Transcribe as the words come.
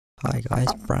Hi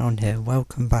guys, Brown here.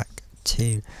 Welcome back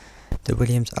to the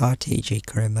Williams RTG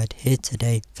career mode here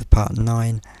today for part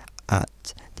 9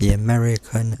 at the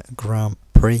American Grand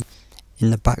Prix. In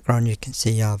the background you can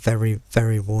see our very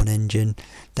worn engine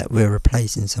that we're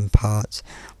replacing some parts.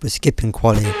 We're skipping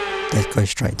quali, let's go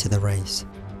straight to the race.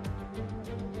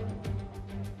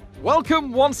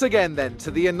 Welcome once again then to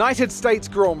the United States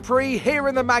Grand Prix here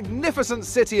in the magnificent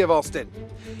city of Austin.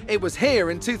 It was here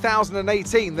in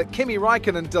 2018 that Kimi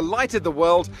Räikkönen delighted the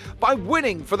world by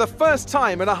winning for the first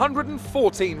time in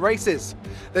 114 races.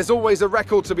 There's always a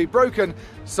record to be broken,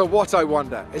 so what, I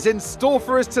wonder, is in store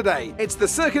for us today? It's the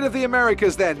Circuit of the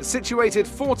Americas then, situated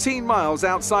 14 miles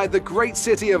outside the great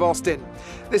city of Austin.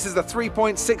 This is the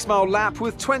 3.6 mile lap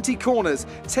with 20 corners,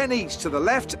 10 each to the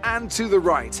left and to the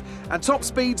right, and top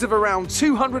speeds of around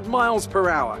 200 miles per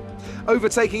hour.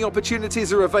 Overtaking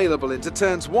opportunities are available into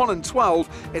turns 1 and 12,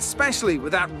 especially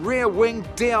with that rear wing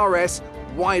DRS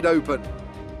wide open.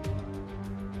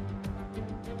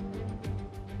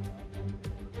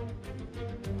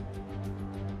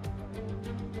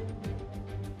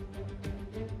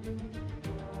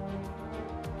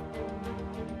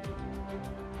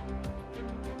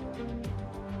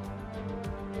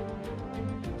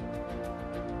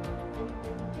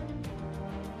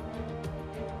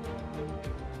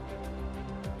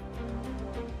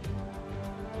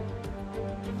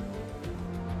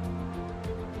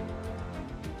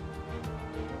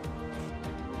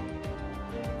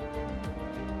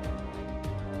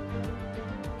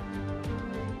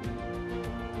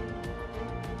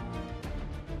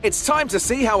 It's time to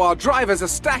see how our drivers are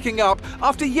stacking up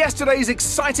after yesterday's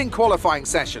exciting qualifying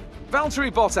session.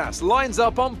 Valtteri Bottas lines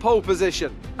up on pole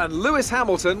position, and Lewis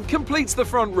Hamilton completes the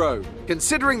front row.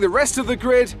 Considering the rest of the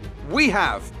grid, we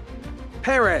have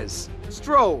Perez,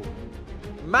 Stroll,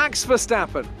 Max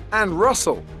Verstappen and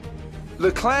Russell,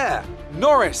 Leclerc,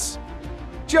 Norris,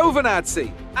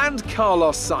 Giovinazzi and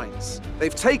Carlos Sainz.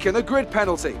 They've taken a grid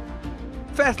penalty.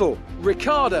 Vettel,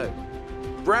 Ricciardo,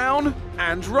 Brown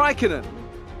and Räikkönen.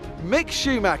 Mick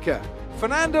Schumacher,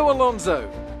 Fernando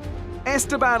Alonso,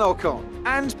 Esteban Ocon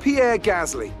and Pierre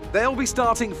Gasly. They'll be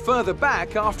starting further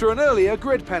back after an earlier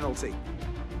grid penalty.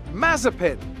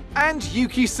 Mazepin and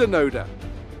Yuki Tsunoda.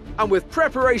 And with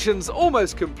preparations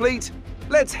almost complete,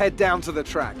 let's head down to the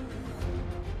track.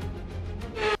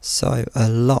 So a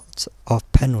lot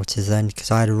of penalties then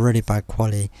because I had a really bad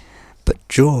quali, but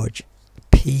George,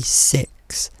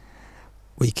 P6.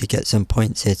 We could get some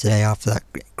points here today after that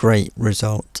great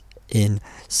result in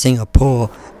Singapore.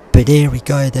 But here we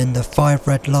go then, the 5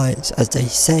 red lights, as they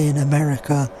say in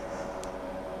America.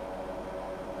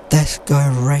 Let's go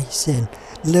racing.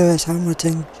 Lewis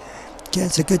Hamilton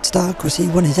gets a good start because he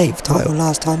won his 8th title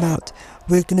last time out.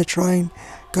 We're going to try and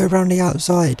go round the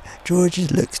outside. George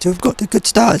looks to have got the good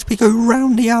start as we go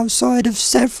round the outside of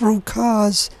several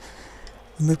cars.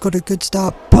 And we've got a good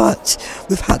start, but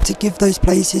we've had to give those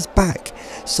places back.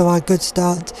 So our good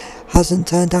start hasn't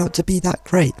turned out to be that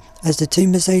great, as the 2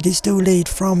 Mercedes still lead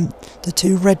from the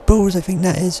 2 Red Bulls, I think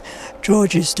that is.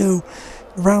 George is still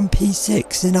around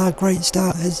P6, and our great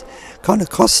start has kind of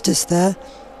cost us there.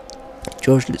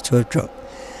 George looks to have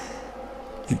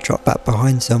dropped back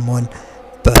behind someone,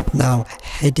 but now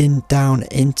heading down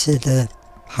into the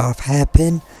half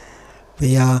hairpin.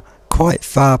 We are quite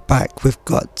far back. We've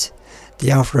got the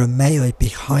Alfa Romeo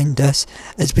behind us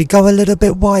as we go a little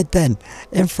bit wide then.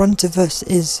 In front of us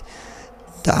is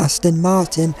the Aston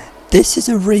Martin. This is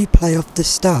a replay of the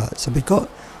start, so we got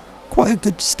quite a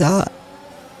good start.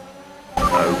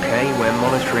 Okay, we're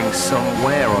monitoring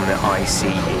somewhere on the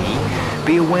ICE.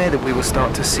 Be aware that we will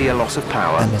start to see a loss of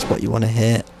power. And that's what you want to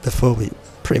hear before we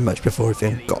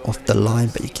even got off the line,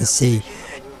 but you can see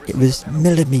it was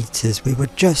millimeters. We were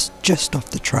just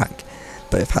off the track,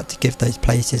 but we've had to give those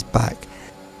places back.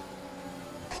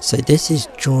 So this is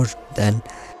George then.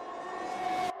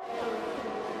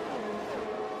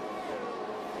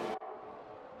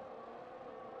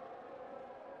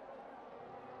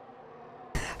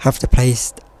 Have to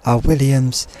place our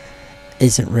Williams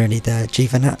isn't really there.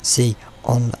 Giovinazzi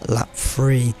on lap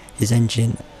 3, his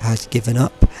engine has given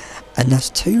up, and that's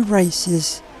 2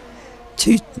 races,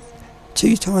 two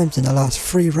times in the last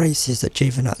 3 races that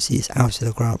Giovinazzi is out of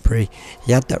the Grand Prix.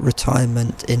 He had that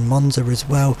retirement in Monza as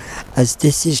well, as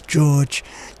this is George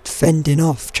fending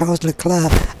off Charles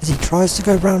Leclerc as he tries to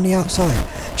go round the outside.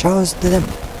 Charles then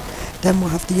will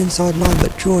have the inside line,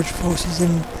 but George forces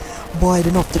him wide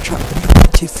and off the track. But look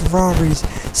at 2 Ferraris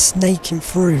snaking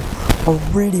through. I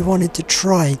really wanted to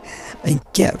try and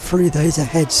get through those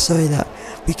ahead so that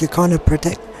we could kind of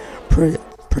protect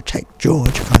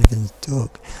George. I can't even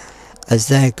talk. As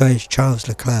there goes Charles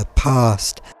Leclerc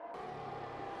past.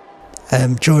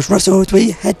 George Russell as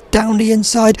we head down the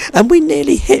inside, and we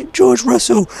nearly hit George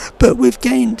Russell, but we've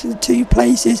gained 2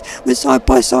 places. We're side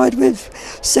by side with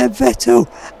Seb Vettel,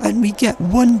 and we get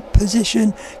 1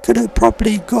 position. Could have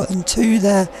probably gotten 2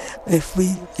 there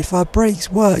if our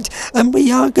brakes worked, and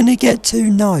we are going to get 2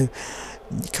 now.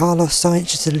 Carlos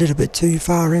Sainz just a little bit too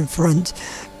far in front,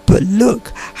 but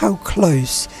look how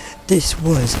close this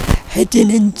was.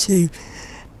 Heading into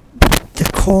the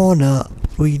corner,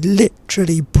 we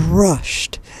literally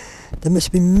brushed. There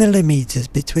must be millimetres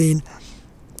between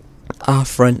our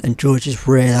front and George's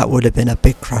rear. That would have been a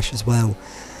big crash as well.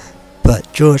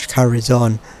 But George carries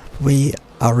on. We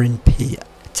are in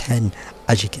P10,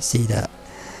 as you can see that.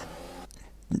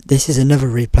 This is another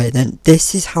replay then.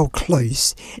 This is how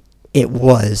close it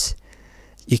was.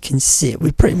 You can see it.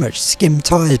 We pretty much skimmed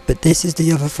tyres, but this is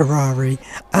the other Ferrari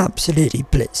absolutely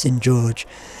blitzing George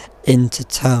into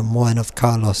turn 1 of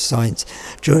Carlos Sainz.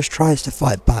 George tries to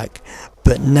fight back,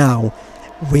 but now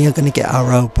we are going to get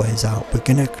our elbows out. We're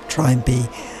going to try and be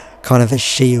kind of a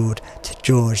shield to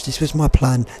George. This was my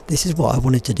plan. This is what I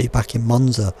wanted to do back in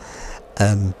Monza,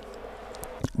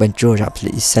 when George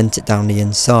absolutely sent it down the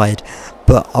inside,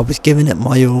 but I was giving it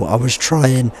my all. I was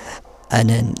trying, and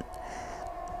then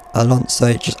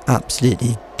Alonso just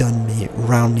absolutely done me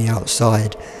round the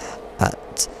outside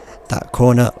at that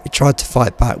corner. We tried to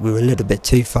fight back, we were a little bit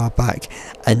too far back,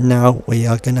 and now we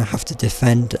are going to have to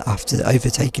defend after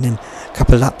overtaking him a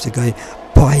couple of laps ago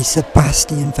by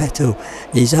Sebastian Vettel.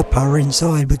 He's up our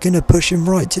inside. We're going to push him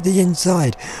right to the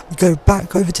inside. We go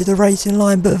back over to the racing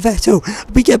line, but Vettel,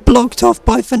 we get blocked off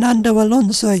by Fernando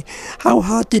Alonso. How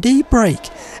hard did he brake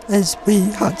as we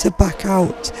had to back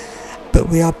out? But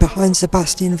we are behind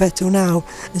Sebastian Vettel now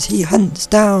as he hunts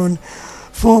down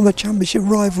former championship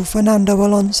rival Fernando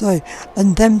Alonso,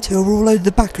 and them 2 are all over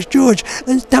the back of George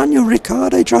as Daniel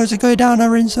Ricciardo tries to go down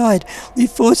our inside. We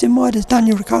force him wide as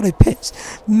Daniel Ricciardo pits.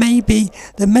 Maybe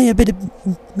there may have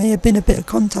been a bit of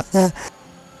contact there.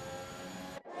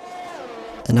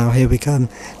 And now here we come.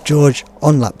 George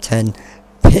on lap 10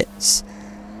 pits,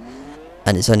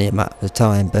 and it's only a matter of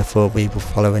time before we will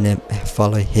follow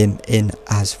him in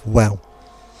as well,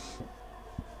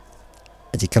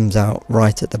 as he comes out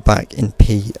right at the back in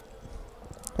P18.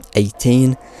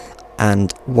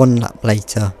 And 1 lap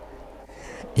later,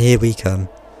 here we come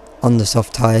on the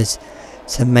soft tyres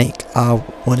to make our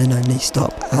one and only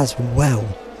stop as well.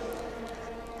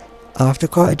 After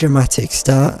quite a dramatic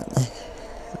start,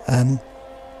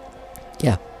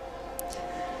 yeah,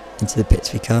 into the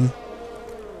pits we come.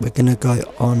 We're going to go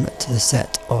on to the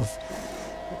set of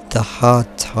the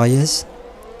hard tyres,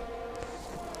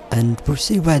 and we'll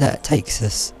see where that takes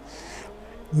us.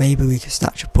 Maybe we can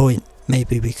snatch a point,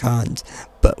 maybe we can't,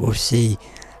 but we'll see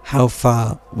how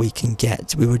far we can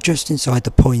get. We were just inside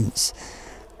the points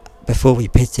before we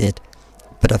pitted,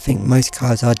 but I think most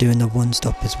cars are doing the 1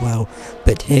 stop as well.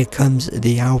 But here comes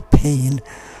the Alpine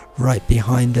right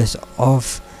behind us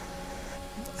of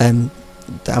the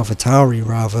AlphaTauri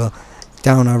rather,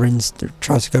 down our ins,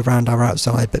 tries to go round our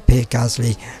outside, but Pierre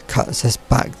Gasly cuts us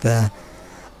back there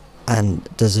and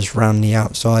does us round the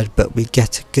outside. But we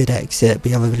get a good exit.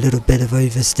 We have a little bit of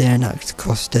oversteer, and that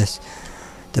cost us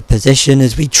the position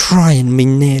as we try, and we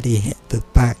nearly hit the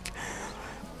back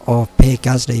of Pierre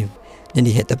Gasly,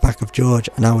 nearly hit the back of George,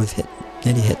 and now we've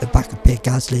nearly hit the back of Pierre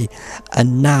Gasly.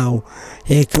 And now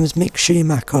here comes Mick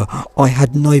Schumacher. I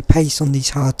had no pace on these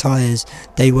hard tyres,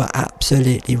 they were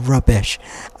absolutely rubbish,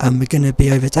 and we're going to be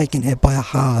overtaken here by a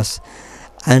Haas.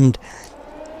 And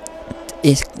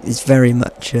it's very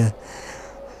much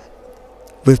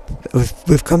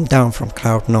we've come down from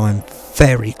cloud 9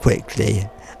 very quickly,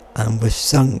 and we've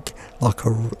sunk like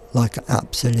an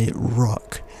absolute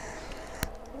rock.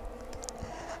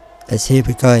 As here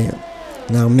we go.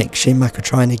 Now Mick Schumacher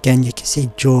trying again. You can see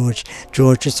George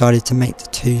decided to make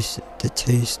the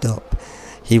two stop.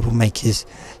 He will make his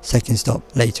second stop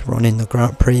later on in the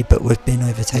Grand Prix, but we've been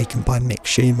overtaken by Mick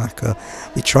Schumacher.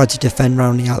 We tried to defend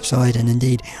round the outside, and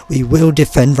indeed we will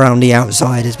defend round the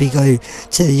outside as we go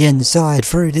to the inside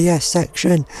through the S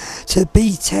section to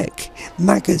B-Tech,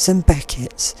 Maggots and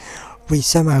Beckett's. We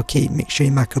somehow keep Mick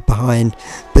Schumacher behind,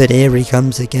 but here he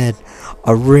comes again.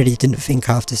 I really didn't think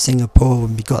after Singapore,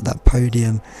 when we got that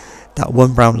podium, that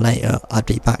 1 round later I'd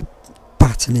be back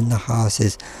battling the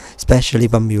Haas's, especially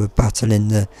when we were battling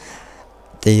the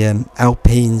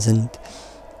Alpines and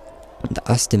the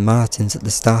Aston Martins at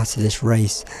the start of this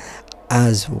race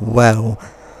as well.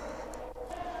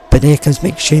 But here comes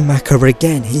Mick Schumacher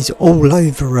again. He's all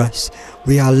over us.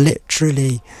 We are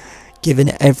literally giving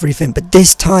it everything, but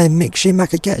this time Mick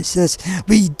Schumacher gets us.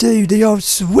 We do the old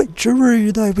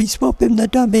switcheroo though, we swap him the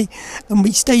dummy and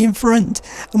we stay in front,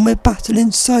 and we're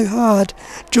battling so hard.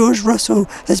 George Russell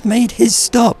has made his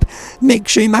stop. Mick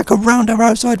Schumacher round our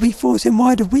outside, we force him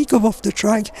wider, we go off the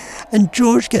track and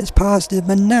George gets past him,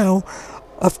 and now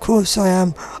of course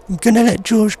I'm going to let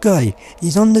George go.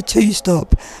 He's on the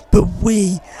 2-stop, but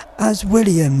we as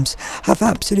Williams have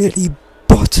absolutely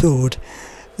bottled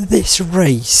this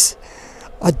race.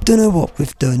 I don't know what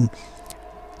we've done.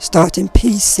 Starting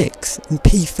P6 and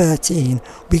P13,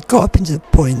 we got up into the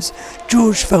points.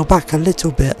 George fell back a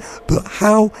little bit, but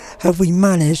how have we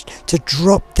managed to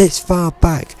drop this far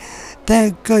back?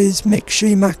 There goes Mick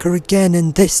Schumacher again,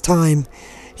 and this time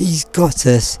he's got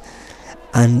us.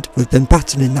 And we've been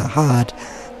battling that hard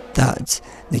that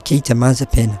Nikita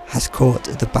Mazepin has caught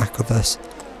at the back of us.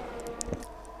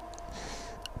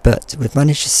 But we've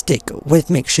managed to stick with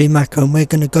Mick Schumacher, and we're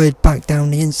going to go back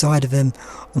down the inside of him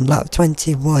on lap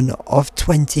 21 of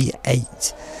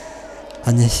 28.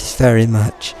 And this is very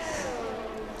much...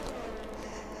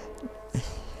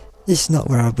 this is not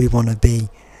where we want to be.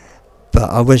 But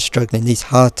I was struggling. These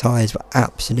hard tyres were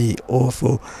absolutely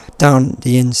awful. Down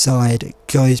the inside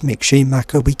goes Mick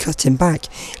Schumacher. We cut him back.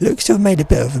 Looks to have made a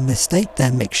bit of a mistake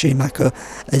there, Mick Schumacher,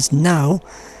 as now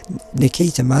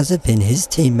Nikita Mazepin, his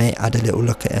teammate, had a little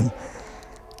look at him.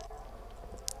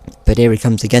 But here he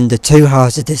comes again. The two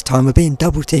halves this time we're being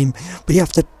double teamed. We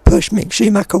have to push Mick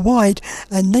Schumacher wide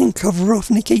and then cover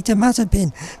off Nikita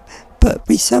Mazepin. But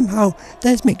we somehow,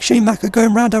 there's Mick Schumacher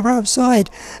going round our outside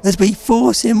as we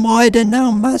force him wide, and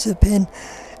now Mazepin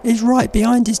is right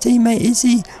behind his teammate. Is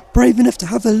he brave enough to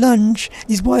have a lunge?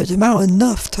 He's wiped him out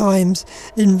enough times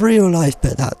in real life,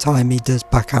 but that time he does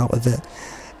back out of it.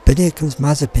 But here comes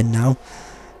Mazepin now.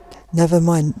 Never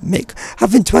mind Mick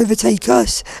having to overtake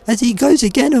us as he goes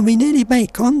again, and we nearly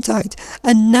make contact.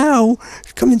 And now,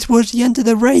 coming towards the end of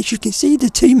the race, you can see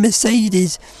the two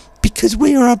Mercedes, because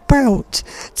we are about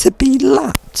to be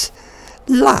lapped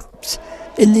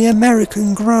in the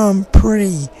American Grand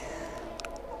Prix.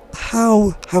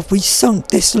 How have we sunk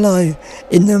this low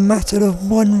in the matter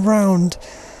of one round?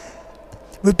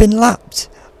 We've been lapped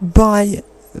by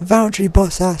Valtteri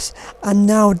Bottas and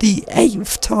now the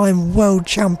 8th time world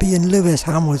champion Lewis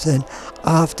Hamilton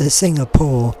after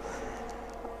Singapore.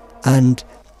 And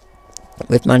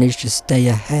we've managed to stay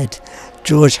ahead.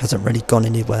 George hasn't really gone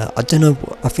anywhere. I don't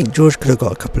know, I think George could have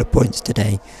got a couple of points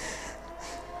today.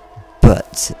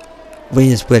 But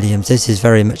we as Williams, this is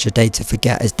very much a day to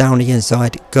forget, as down the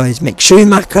inside goes Mick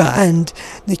Schumacher, and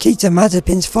Nikita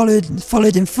Mazepin's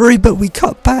followed him through, but we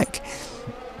cut back.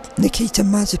 Nikita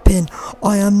Mazepin,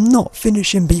 I am not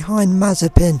finishing behind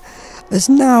Mazepin, as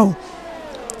now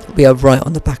we are right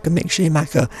on the back of Mick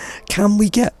Schumacher. Can we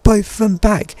get both of them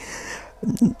back?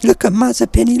 Look at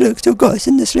Mazepin, he looks to have got us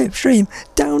in the slipstream.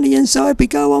 Down the inside we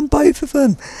go on both of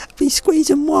them. We squeeze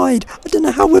them wide. I don't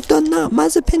know how we've done that.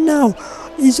 Mazepin now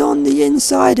is on the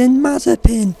inside, and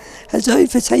Mazepin has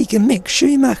overtaken Mick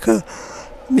Schumacher.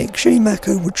 Mick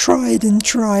Schumacher tried and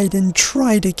tried and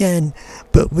tried again,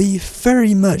 but we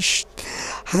very much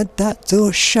had that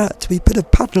door shut. We put a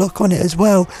padlock on it as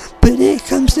well. But here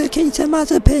comes Nikita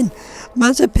Mazepin.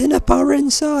 Mazepin up our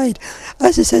inside.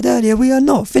 As I said earlier, we are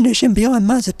not finishing behind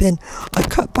Mazepin. I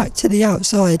cut back to the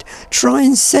outside, try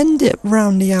and send it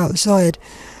round the outside,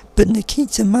 but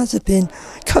Nikita Mazepin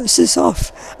cuts us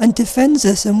off and defends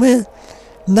us, and we're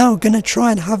now going to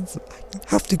try and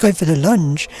have to go for the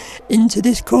lunge into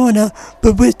this corner,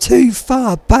 but we're too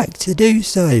far back to do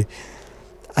so.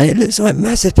 And it looks like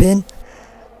Mazepin,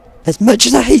 as much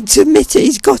as I hate to admit it,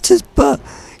 he's got us, but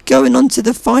going on to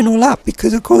the final lap,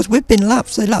 because of course we've been lapped,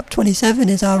 so lap 27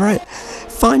 is our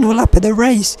final lap of the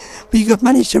race. We have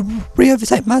managed to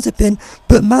re-overtake Mazepin,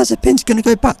 but Mazepin's going to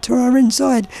go back to our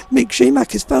inside. Mick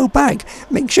Schumacher's fell back.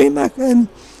 Mick Schumacher,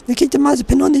 Nikita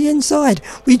Mazepin on the inside.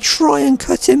 We try and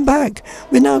cut him back.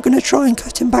 We're now going to try and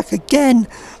cut him back again,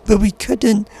 but we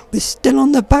couldn't. We're still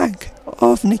on the back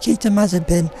of Nikita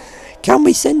Mazepin. Can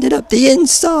we send it up the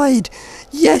inside?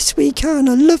 Yes, we can.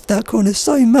 I love that corner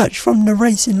so much from the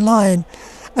racing line.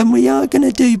 And we are going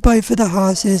to do both of the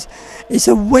horses. It's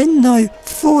a win though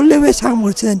for Lewis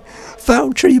Hamilton.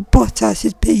 Valtteri Bottas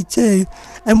is P2.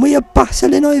 And we are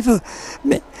battling over.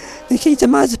 Nikita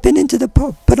Mazepin into the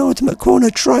penultimate corner,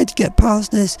 tried to get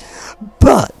past this.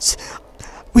 But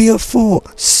we have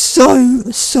fought so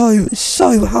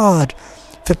hard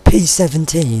for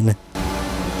P17.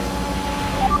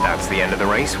 That's the end of the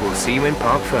race. We'll see you in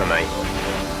Parc Fermé.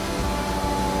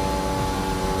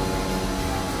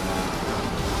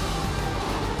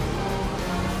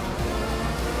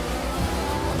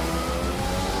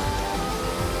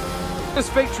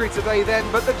 just victory today then,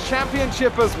 but the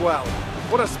championship as well.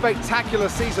 What a spectacular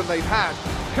season they've had.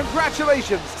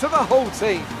 Congratulations to the whole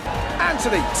team.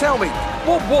 Anthony, tell me,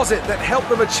 what was it that helped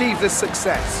them achieve this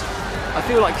success? I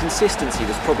feel like consistency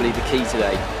was probably the key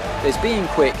today. There's being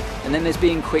quick, and then there's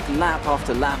being quick lap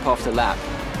after lap after lap.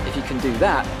 If you can do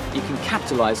that, you can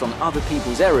capitalise on other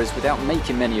people's errors without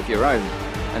making many of your own.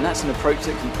 And that's an approach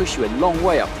that can push you a long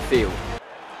way up the field.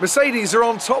 Mercedes are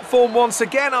on top form once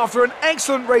again after an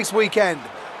excellent race weekend.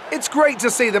 It's great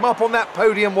to see them up on that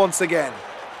podium once again.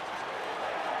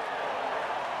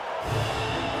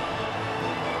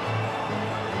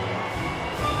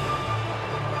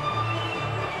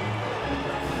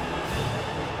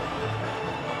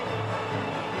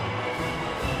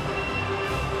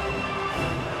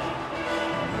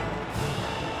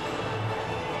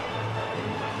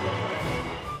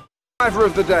 Driver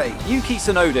of the day. Yuki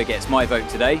Tsunoda gets my vote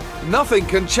today. Nothing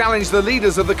can challenge the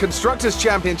leaders of the Constructors'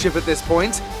 Championship at this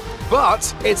point,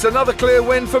 but it's another clear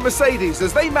win for Mercedes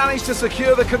as they managed to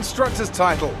secure the Constructors'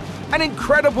 title. An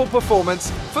incredible performance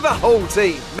for the whole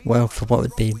team. Well, for what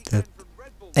would be the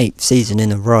 8th season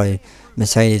in a row,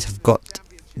 Mercedes have got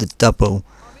the double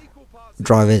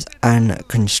drivers and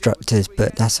constructors,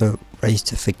 but that's a race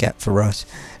to forget for us.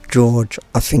 George,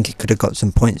 I think he could have got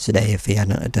some points today if he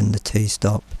hadn't done the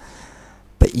 2-stop.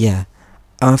 But yeah,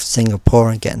 after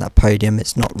Singapore and getting that podium,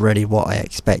 it's not really what I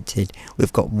expected.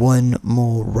 We've got one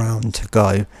more round to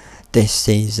go this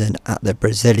season at the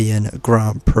Brazilian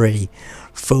Grand Prix.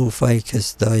 Full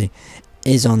focus though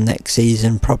is on next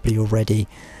season, probably already.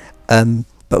 But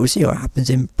we'll see what happens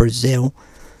in Brazil.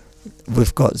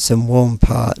 We've got some warm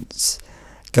parts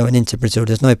going into Brazil.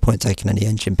 There's no point taking any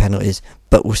engine penalties,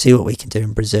 but we'll see what we can do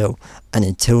in Brazil. And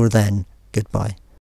until then, goodbye.